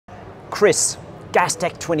Chris,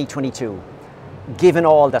 Gastech 2022, given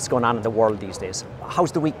all that's going on in the world these days,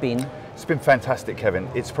 how's the week been? It's been fantastic, Kevin.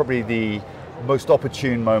 It's probably the most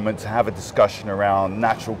opportune moment to have a discussion around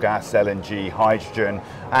natural gas, LNG, hydrogen,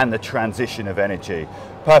 and the transition of energy.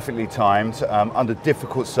 Perfectly timed, under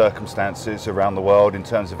difficult circumstances around the world in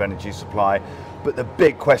terms of energy supply, but the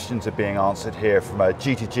big questions are being answered here from a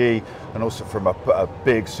G2G and also from a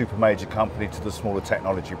big super major company to the smaller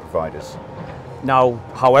technology providers. Now,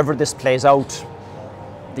 however this plays out,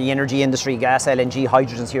 the energy industry, gas, LNG,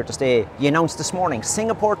 hydrogen's here to stay. You announced this morning,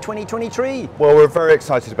 Singapore 2023. Well, we're very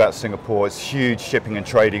excited about Singapore. It's a huge shipping and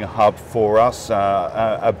trading hub for us,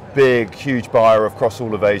 a big, huge buyer across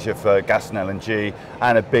all of Asia for gas and LNG,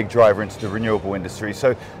 and a big driver into the renewable industry.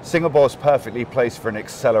 So Singapore is perfectly placed for an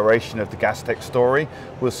acceleration of the Gastech story.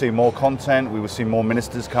 We'll see more content, we will see more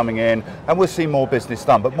ministers coming in, and we'll see more business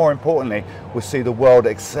done. But more importantly, we'll see the world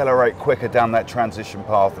accelerate quicker down that transition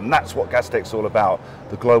path, and that's what Gastech's all about,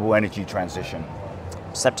 the global energy transition.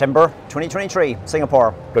 September 2023,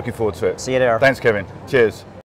 Singapore. Looking forward to it. See you there. Thanks, Kevin. Cheers.